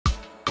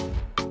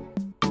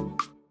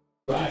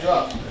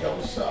Drop. Yo,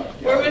 what's up?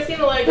 We're missing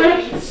the leg.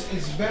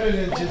 It's better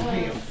than just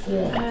being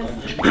formal.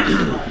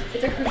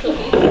 It's a crucial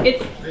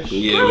piece. It's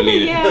yeah, we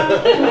need it.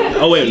 Yeah.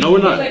 Oh wait, no we're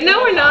not. No,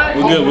 we're not.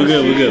 We're good. We're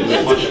good. We're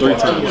good. We're 3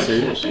 times.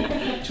 See?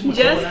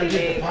 Just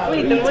kidding.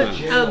 Wait, then what?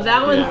 Oh,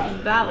 that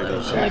one's that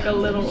little, like a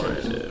little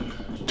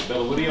one.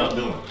 So what are y'all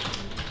doing?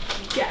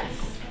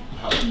 Yes.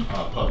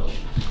 Public.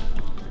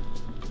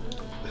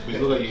 You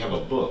look like you have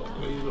a book.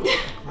 What are you doing?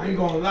 I ain't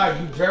gonna lie,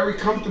 you very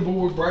comfortable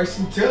with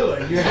Bryson Tiller.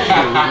 You're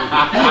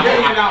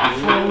hanging out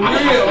for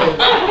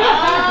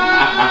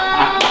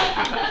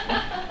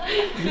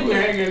real. You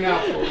hanging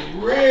out for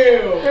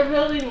real. We're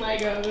building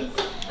Legos.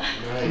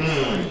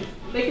 Nice.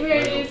 They can be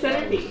our new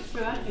centerpiece for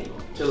that table.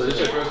 Tiller, this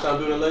your first time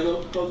doing a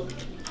Lego puzzle?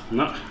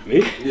 No,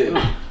 me?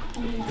 Yeah.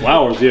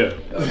 Flowers, yeah.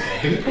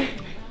 Okay.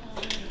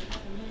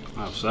 I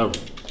have several.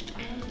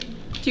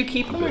 Do you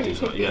keep them or do you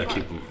take them? Yeah, I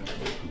keep them.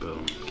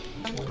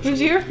 Who's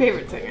your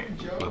favorite singer?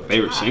 My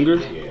favorite singer?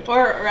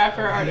 Or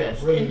rapper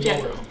artist in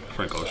general?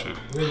 Frank Ocean.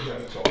 Yeah,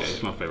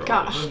 he's my favorite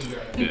Gosh. artist.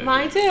 Yeah.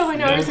 Mine too. I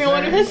know every single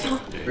one of his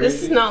songs. This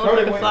does not look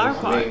like a flower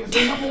pot. It's the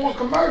 #1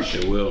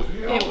 commercial. It will.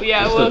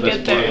 Yeah, we'll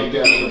get there. You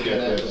gotta look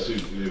at that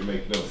suit. It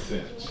make no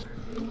sense.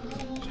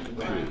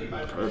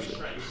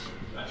 Perfect.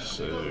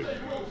 Sick.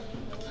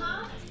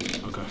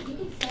 Okay.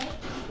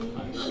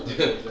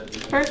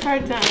 First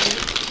hard time.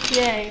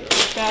 Yay.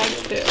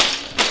 Bags too.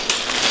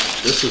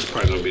 This is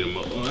probably gonna be the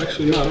most. Oh,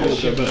 actually, no, I don't look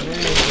that bad. I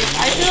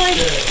feel like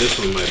This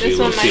one might be this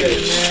a one little might be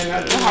tedious.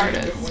 the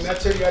hardest. When I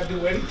tell you I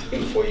do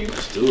anything for you,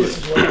 Let's do it.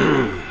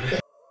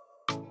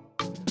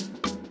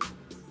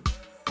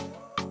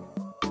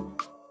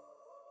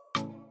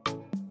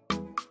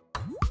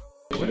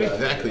 What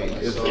exactly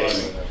is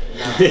this?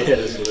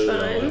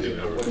 Fun.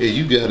 Yeah,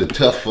 you got a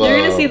tough. You're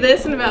gonna see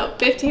this in about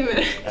 15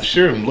 minutes.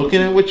 Sure, I'm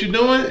looking at what you're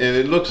doing, and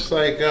it looks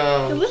like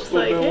It looks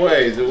like it.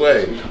 ways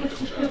away.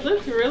 It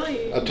looks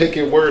really. I'll take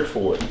your word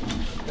for it.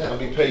 I'll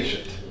be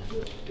patient.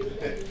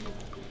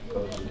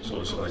 So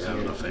it's like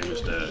having a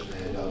famous dad.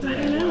 I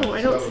don't know.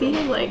 I don't see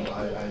him like.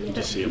 You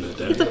just see him as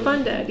He's a dad.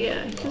 fun dad.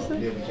 Yeah. He's just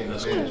like,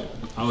 That's cool.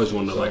 I always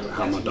wonder like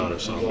how my daughter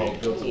saw me.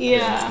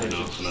 yeah. You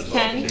know, when I was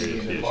 10.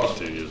 curious. Yeah, she's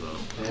 10 years old.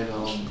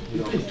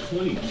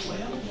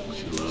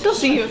 She'll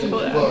see you as cool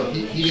dad.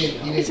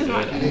 It's just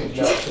my dad.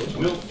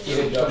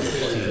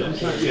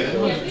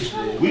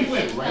 We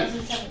went right.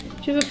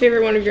 Do you have a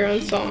favorite one of your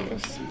own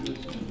songs?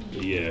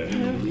 Yeah.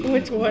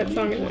 What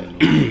song is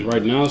it?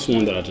 Right now it's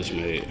one that I just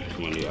made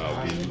for my new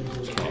album.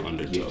 It's called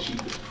Undertow.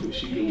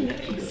 You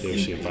ever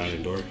seen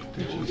Finding Dory?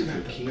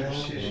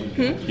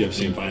 You ever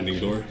seen Finding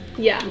Dory?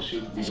 Yeah.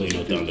 So you know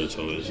what the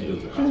undertow is.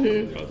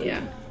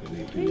 Yeah.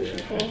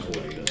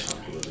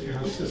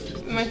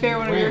 My favorite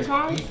one of your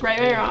songs? Right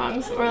My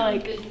Wrongs, or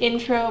like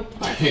intro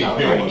plus solo.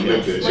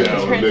 Like the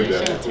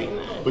transition between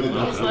them.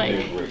 It's like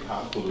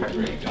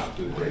perfect.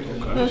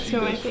 That's who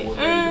I think.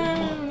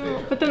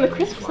 But then the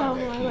Christmas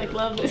album I like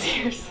love this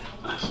year. So.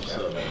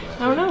 I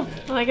don't know.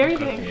 I like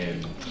everything.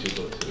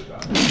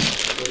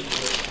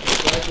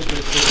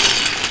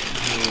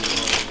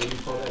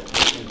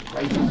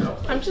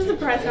 I'm just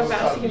surprised how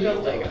fast you can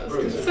build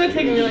Legos. It's gonna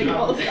take me like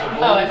all day.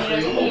 Oh, I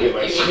mean, it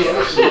was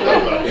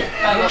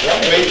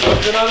Made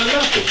something out of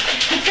nothing.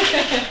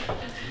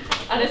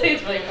 honestly,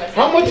 it's really impressive.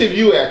 How much have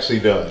you actually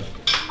done?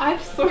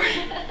 I've sort of.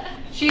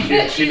 She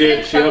did. She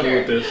helped me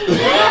with this.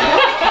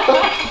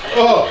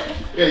 Oh,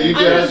 yeah, you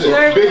guys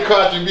sure. a big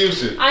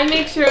contribution. I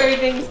make sure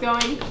everything's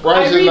going.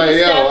 Bryson like,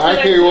 yo,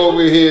 I came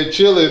over here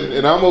chilling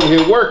and I'm over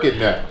here working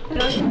now. In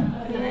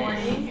the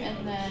morning,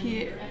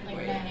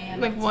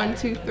 like 1,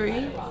 2,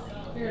 3,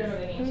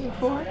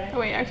 4. Oh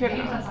wait, actually I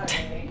don't know.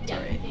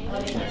 Sorry.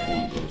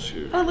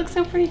 Oh, it looks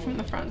so pretty from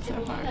the front so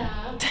far.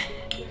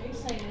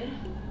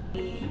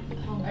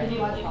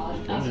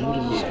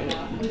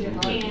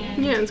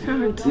 Yeah, it's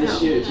kind of hard to tell. I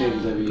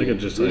think I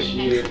just like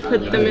Put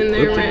them in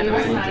there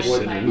randomly. just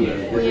sitting in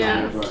there.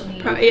 Yeah.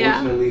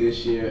 Yeah.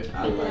 This year, I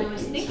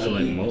So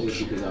like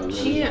mulch.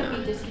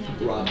 Yeah.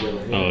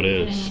 Oh, it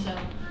is.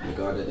 the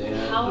guard that they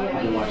had.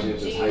 I've been watching it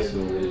since high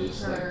school. They're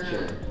just like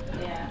killing.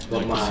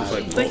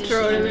 But like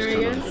throw it in there, I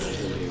guess.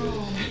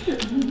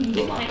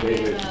 But my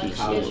favorite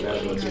college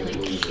basketball team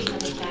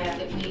was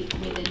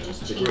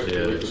Yeah,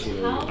 it is.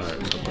 Alright, I'll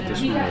put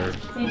this one there.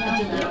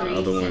 The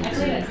other one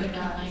here.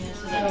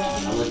 I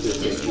went to the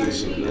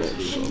same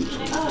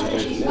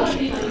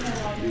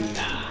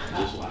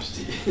just watched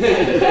it.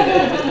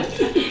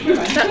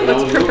 That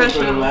looks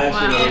professional. Last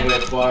Wow. year,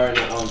 that far in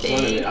the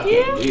tournament, I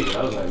couldn't believe it. I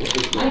was like, what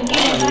is going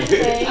on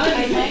here?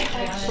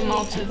 The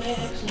mulches.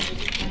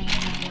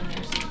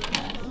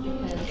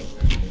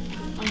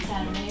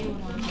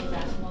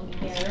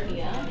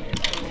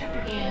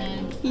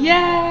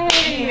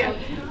 Yay!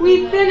 We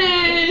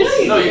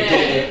finished! No, you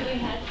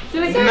didn't.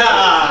 Did I go?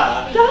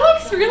 Nah! That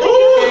looks really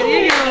good.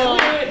 Here you go.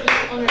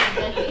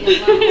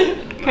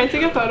 Can I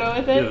take a photo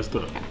with it? Yeah, let's do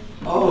it.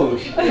 Oh,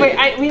 shit.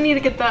 Wait, we need to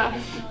get the.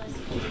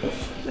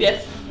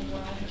 Yes. Do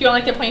you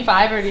want like the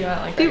 0.5 or do you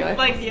want like regular?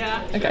 Like,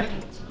 yeah. Okay.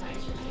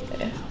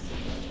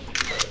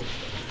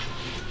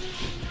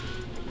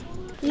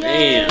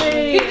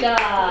 Yay! Good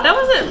job. That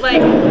wasn't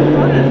like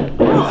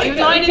fun. Even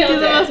though I didn't do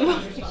the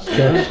most.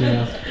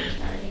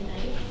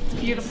 It's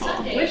beautiful.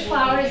 Which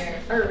flowers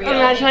are real? I'm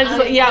not trying to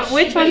just, yeah,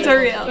 which ones are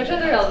real? Which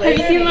ones are real? Have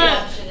you seen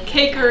that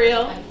cake are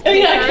real? Oh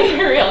yeah, cake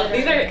are real.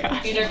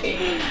 These are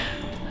cake.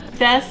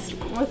 That's,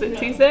 was it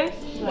Tuesday?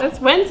 That's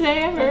Wednesday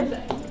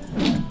ever.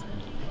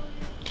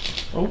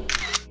 Oh.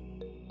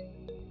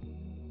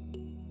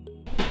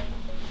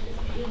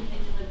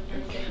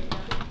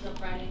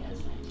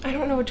 I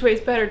don't know which way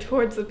is better,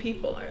 towards the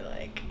people or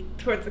like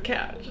towards the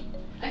couch.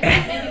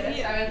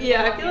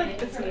 Yeah, I feel like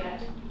this one.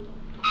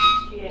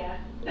 Yeah.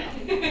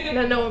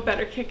 No, no one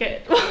better kick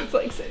it while it's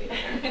like sitting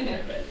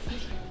there.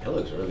 It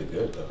looks really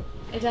good though.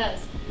 It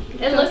does.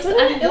 It looks. I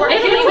can't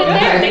even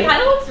there. It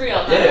kind of looks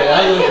real. Yeah,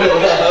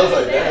 I was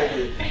like, that.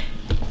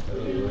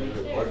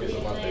 Marcus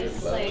is my favorite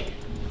flower.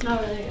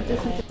 Not really good.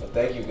 Well,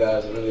 thank you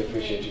guys. I really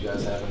appreciate you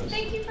guys having us.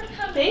 Thank you for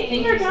coming. Thank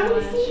you for coming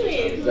to see me.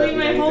 If It's you guys made need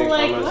my anything whole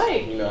like from us,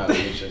 life. you know how to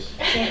reach us.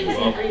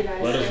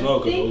 Well, let us know,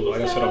 because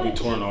like I said, I'll be so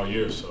touring all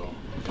year, so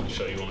I'm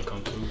sure you want to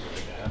come too.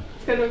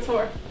 It's good one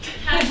tour.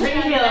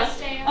 Bring Kayla.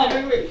 I'll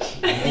bring Rich.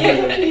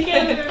 You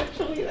can't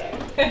she'll be there.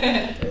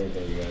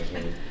 Anything you guys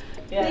need.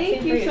 Yeah,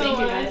 Thank same you for so Thank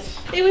you, much. guys.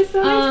 It was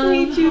so nice to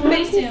meet you.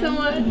 Thank you soon. so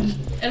much.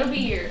 It'll be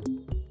here.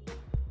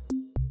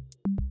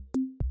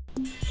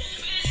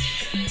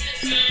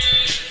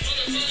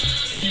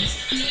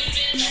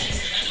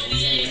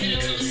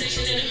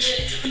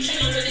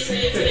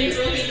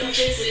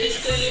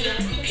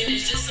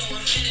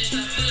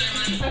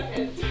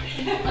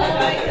 Oh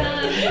my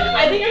god.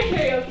 I think our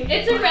karaoke.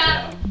 It's a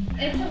wrap.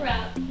 It's a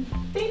wrap.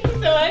 Thank you so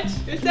much.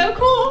 It's so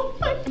cool.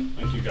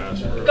 Thank you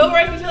guys. For Go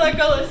right until I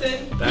go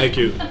listen. Thank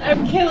you.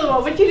 Kayla,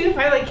 what would you do if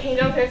I like came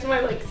downstairs in my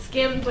like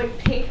skimmed like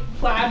pink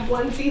plaid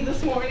onesie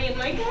this morning?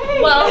 Like,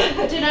 hey. Well,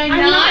 did I I'm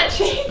not not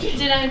changing.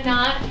 did I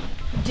not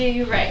do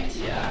you right?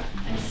 Yeah.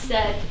 I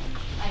said,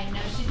 I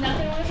know she's not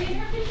gonna want to be in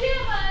her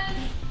pajamas.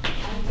 I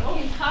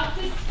can talk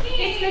to It's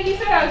Steve. good you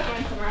said I was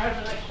going somewhere. I'd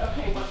be like,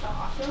 okay, what's the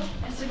hostel?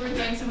 I said we're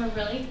going somewhere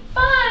really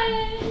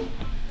fun.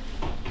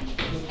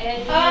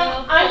 And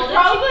I'm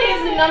probably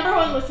his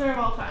 #1 listener of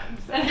all time.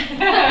 So.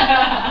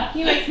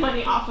 He makes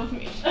money off of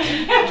me.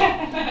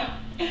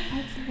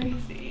 That's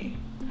crazy.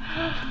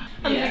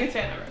 I'm the biggest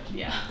fan ever.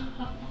 Yeah.